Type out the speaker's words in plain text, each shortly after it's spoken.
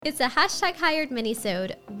It's a hashtag hired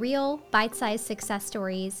minisode, real bite-sized success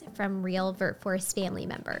stories from real VertForce family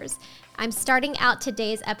members. I'm starting out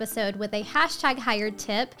today's episode with a hashtag hired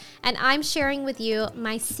tip, and I'm sharing with you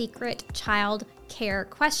my secret child care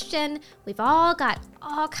question. We've all got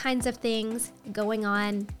all kinds of things going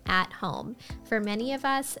on at home. For many of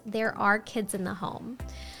us, there are kids in the home.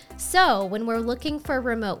 So when we're looking for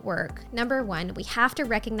remote work, number one, we have to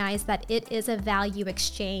recognize that it is a value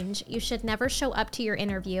exchange. You should never show up to your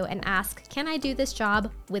interview and ask, can I do this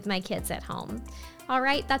job with my kids at home? All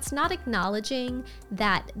right, that's not acknowledging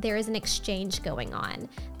that there is an exchange going on.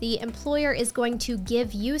 The employer is going to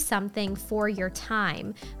give you something for your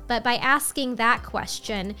time, but by asking that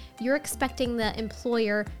question, you're expecting the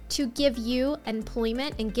employer to give you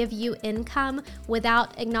employment and give you income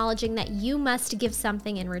without acknowledging that you must give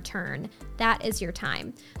something in return. That is your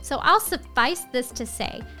time. So I'll suffice this to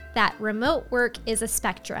say that remote work is a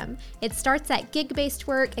spectrum. It starts at gig-based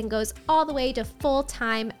work and goes all the way to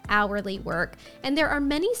full-time hourly work. And there are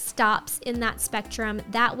many stops in that spectrum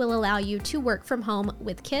that will allow you to work from home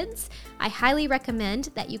with kids. I highly recommend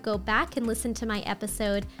that you go back and listen to my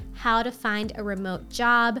episode, How to Find a Remote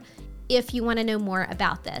Job, if you want to know more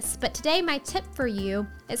about this. But today, my tip for you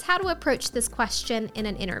is how to approach this question in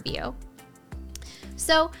an interview.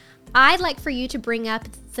 So I'd like for you to bring up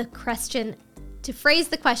the question, to phrase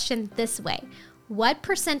the question this way: what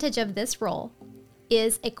percentage of this role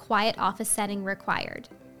is a quiet office setting required?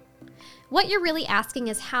 What you're really asking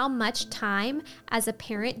is, how much time as a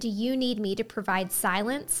parent do you need me to provide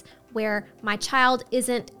silence where my child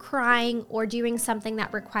isn't crying or doing something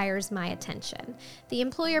that requires my attention? The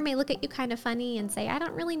employer may look at you kind of funny and say, I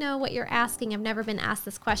don't really know what you're asking. I've never been asked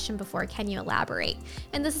this question before. Can you elaborate?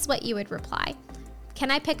 And this is what you would reply.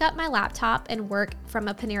 Can I pick up my laptop and work from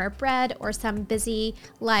a Panera Bread or some busy,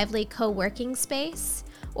 lively co-working space?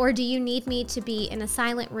 Or do you need me to be in a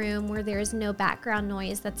silent room where there's no background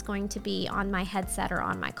noise that's going to be on my headset or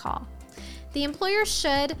on my call? The employer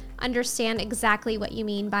should understand exactly what you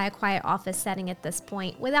mean by a quiet office setting at this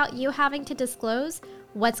point without you having to disclose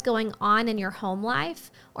what's going on in your home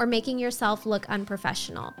life or making yourself look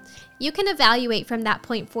unprofessional. You can evaluate from that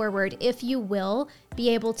point forward if you will be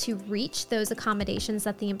able to reach those accommodations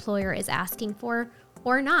that the employer is asking for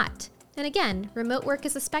or not. And again, remote work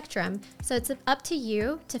is a spectrum, so it's up to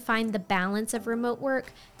you to find the balance of remote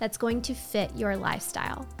work that's going to fit your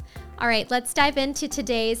lifestyle. All right, let's dive into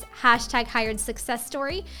today's hashtag hired success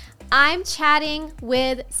story. I'm chatting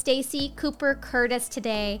with Stacy Cooper Curtis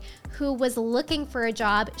today, who was looking for a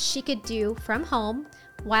job she could do from home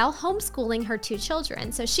while homeschooling her two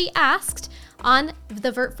children. So she asked on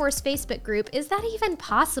the VertForce Facebook group, is that even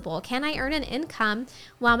possible? Can I earn an income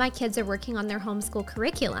while my kids are working on their homeschool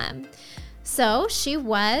curriculum? So she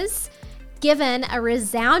was given a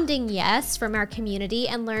resounding yes from our community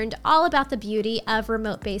and learned all about the beauty of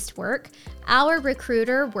remote-based work. Our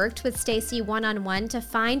recruiter worked with Stacy one-on-one to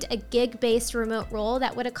find a gig-based remote role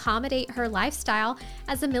that would accommodate her lifestyle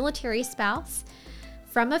as a military spouse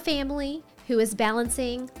from a family who is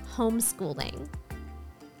balancing homeschooling.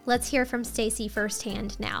 Let's hear from Stacy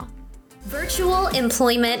firsthand now. Virtual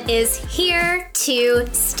employment is here to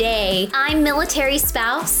stay. I'm military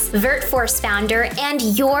spouse, VertForce founder, and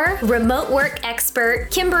your remote work expert,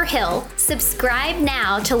 Kimber Hill. Subscribe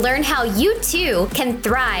now to learn how you too can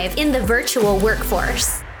thrive in the virtual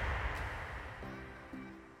workforce.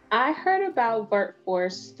 I heard about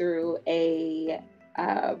VertForce through a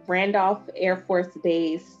Randolph Air Force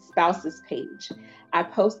Base spouses page. I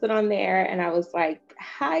posted on there and I was like,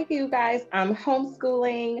 hi, you guys, I'm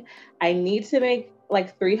homeschooling. I need to make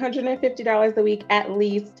like $350 a week at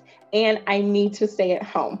least, and I need to stay at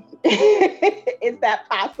home. Is that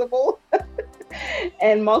possible?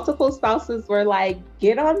 And multiple spouses were like,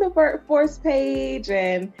 get on the VertForce page.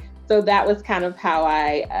 And so that was kind of how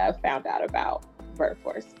I found out about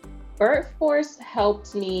VertForce. VertForce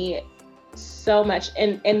helped me so much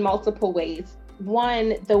in multiple ways.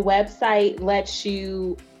 One, the website lets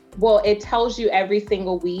you, it tells you every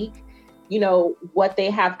single week, what they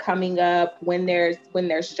have coming up, when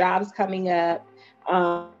there's jobs coming up,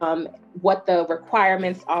 what the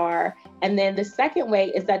requirements are. And then the second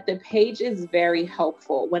way is that the page is very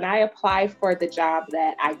helpful. When I applied for the job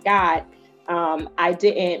that I got, I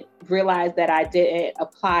didn't realize that I didn't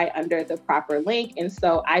apply under the proper link. And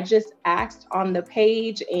so I just asked on the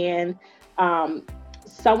page, and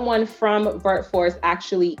someone from VertForce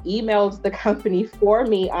actually emailed the company for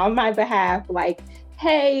me on my behalf, like,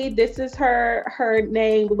 hey, this is her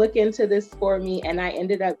name, look into this for me. And I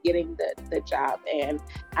ended up getting the job. And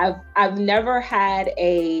I've never had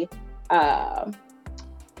a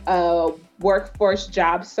workforce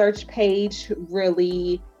job search page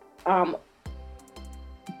really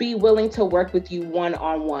be willing to work with you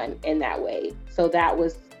one-on-one in that way. So that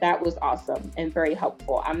was awesome and very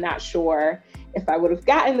helpful. I'm not sure if I would have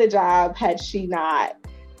gotten the job had she not,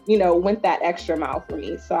 went that extra mile for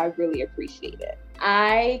me. So I really appreciate it.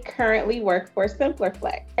 I currently work for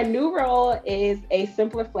SimplerFlex. A new role is a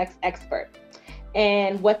SimplerFlex expert.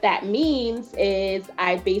 And what that means is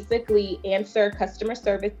I basically answer customer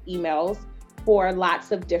service emails for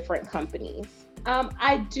lots of different companies.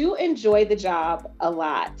 I do enjoy the job a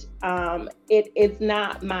lot. It is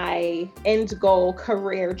not my end goal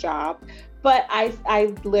career job, but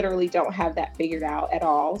I literally don't have that figured out at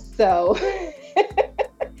all. So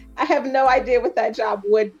I have no idea what that job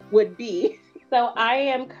would be. So I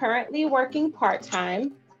am currently working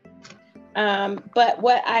part-time. But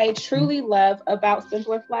what I truly love about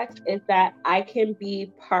SimplerFlex is that I can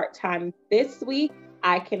be part-time this week,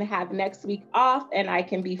 I can have next week off, and I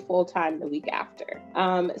can be full-time the week after.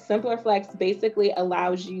 SimplerFlex basically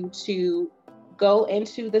allows you to go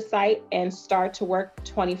into the site and start to work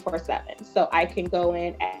 24/7. So I can go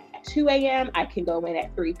in at 2 a.m., I can go in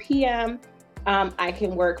at 3 p.m., I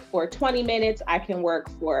can work for 20 minutes, I can work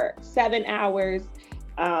for 7 hours.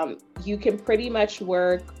 You can pretty much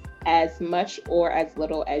work as much or as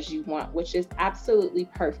little as you want, which is absolutely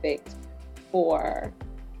perfect for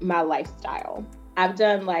my lifestyle. I've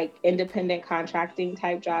done like independent contracting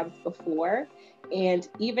type jobs before, and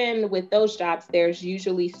even with those jobs, there's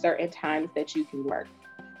usually certain times that you can work.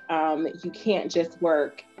 You can't just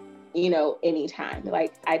work, anytime.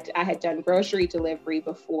 Like I had done grocery delivery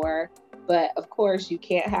before, but of course you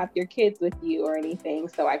can't have your kids with you or anything,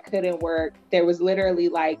 so I couldn't work. There was literally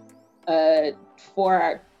like a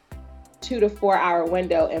 2 to 4 hour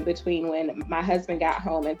window in between when my husband got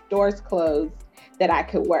home and doors closed that I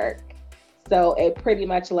could work. So it pretty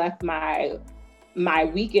much left my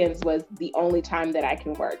weekends was the only time that I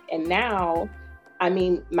can work. And now,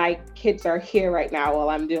 my kids are here right now while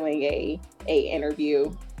I'm doing a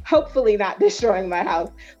interview, hopefully not destroying my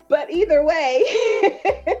house. But either way,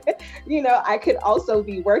 I could also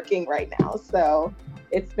be working right now. So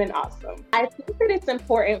it's been awesome. I think that it's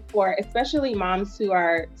important for especially moms who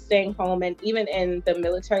are staying home and even in the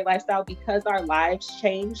military lifestyle, because our lives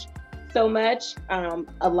change so much.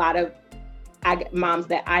 A lot of moms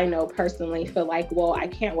that I know personally feel like, well, I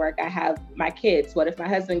can't work. I have my kids. What if my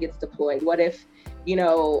husband gets deployed? What if,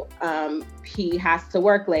 he has to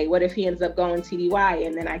work late? What if he ends up going TDY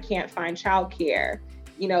and then I can't find childcare?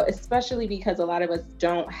 Especially because a lot of us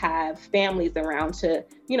don't have families around to,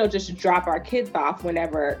 just drop our kids off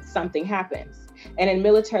whenever something happens. And in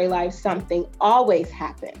military life, something always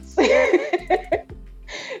happens.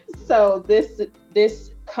 So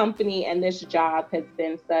this company and this job has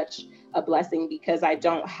been such a blessing because I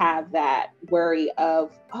don't have that worry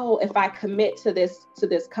of, oh, if I commit to this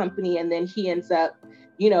company and then he ends up,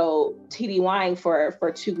 TDYing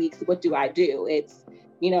for 2 weeks, what do I do? It's,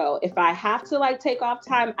 if I have to take off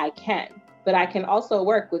time, I can, but I can also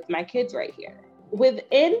work with my kids right here.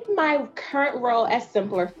 Within my current role as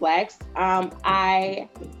SimplerFlex, I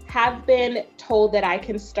have been told that I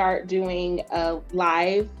can start doing a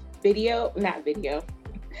live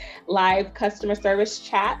customer service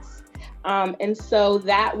chats. And so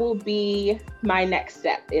that will be my next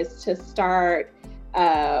step, is to start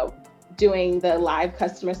doing the live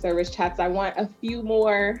customer service chats. I want a few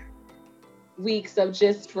more weeks of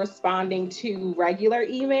just responding to regular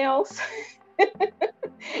emails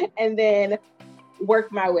and then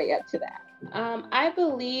work my way up to that. I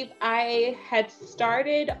believe I had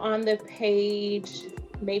started on the page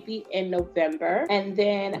maybe in November, and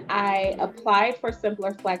then I applied for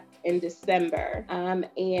SimplerFlex in December,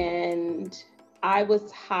 and I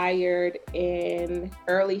was hired in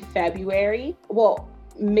early February. Well,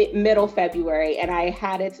 middle February, and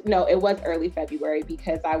it was early February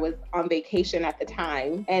because I was on vacation at the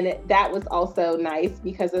time. And that was also nice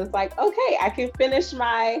because it was like, okay, I can finish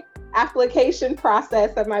my application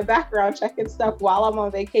process and my background check and stuff while I'm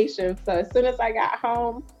on vacation. So as soon as I got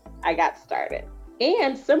home, I got started.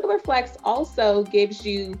 And SimplerFlex also gives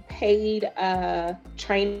you paid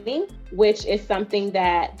training, which is something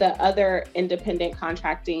that the other independent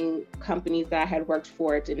contracting companies that I had worked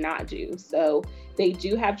for did not do. So they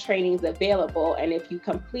do have trainings available. And if you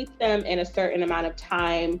complete them in a certain amount of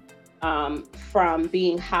time from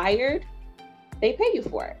being hired, they pay you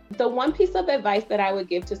for it. The one piece of advice that I would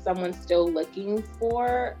give to someone still looking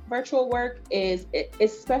for virtual work is,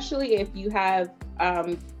 especially if you have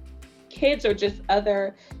kids or just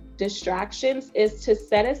other distractions, is to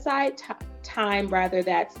set aside time, rather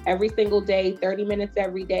that's every single day, 30 minutes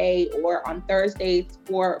every day, or on Thursdays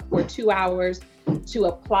for 2 hours, to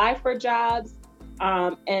apply for jobs,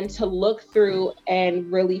 and to look through and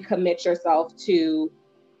really commit yourself to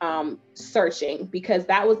searching, because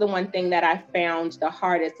that was the one thing that I found the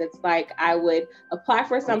hardest. It's like I would apply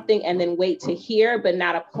for something and then wait to hear, but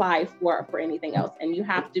not apply for anything else. And you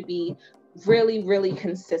have to be really, really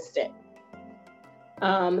consistent.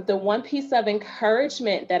 The one piece of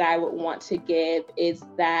encouragement that I would want to give is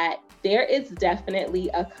that there is definitely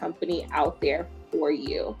a company out there for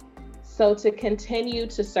you. So to continue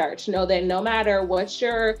to search, know that no matter what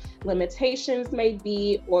your limitations may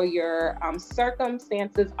be or your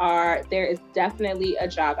circumstances are, there is definitely a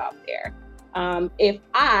job out there. If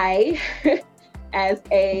I, as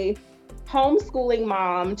a homeschooling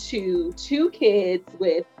mom to 2 kids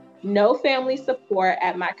with no family support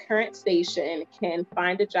at my current station, can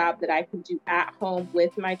find a job that I can do at home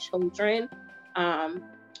with my children,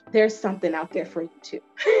 there's something out there for you too.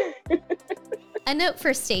 A note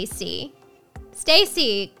for Stacy.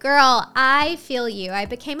 Stacy, girl, I feel you. I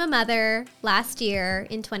became a mother last year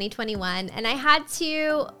in 2021, and I had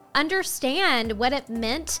to understand what it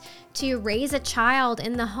meant to raise a child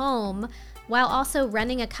in the home while also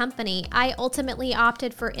running a company. I ultimately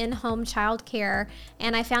opted for in-home childcare,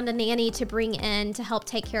 and I found a nanny to bring in to help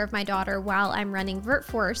take care of my daughter while I'm running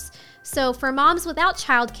VertForce. So for moms without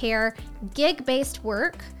childcare, gig-based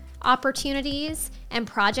work opportunities and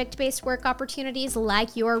project-based work opportunities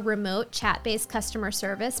like your remote chat-based customer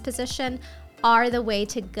service position are the way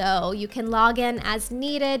to go. You can log in as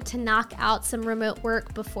needed to knock out some remote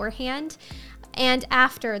work beforehand and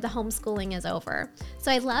after the homeschooling is over.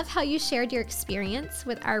 So I love how you shared your experience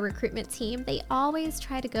with our recruitment team. They always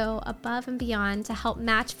try to go above and beyond to help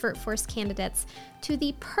match VertForce candidates to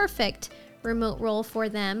the perfect remote role for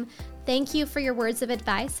them. Thank you for your words of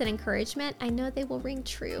advice and encouragement. I know they will ring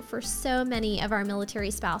true for so many of our military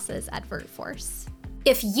spouses at VertForce.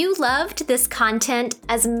 If you loved this content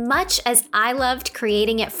as much as I loved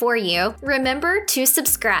creating it for you, remember to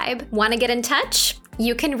subscribe. Want to get in touch?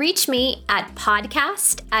 You can reach me at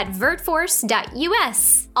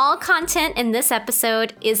podcast@vertforce.us. All content in this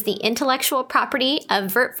episode is the intellectual property of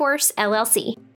VertForce LLC.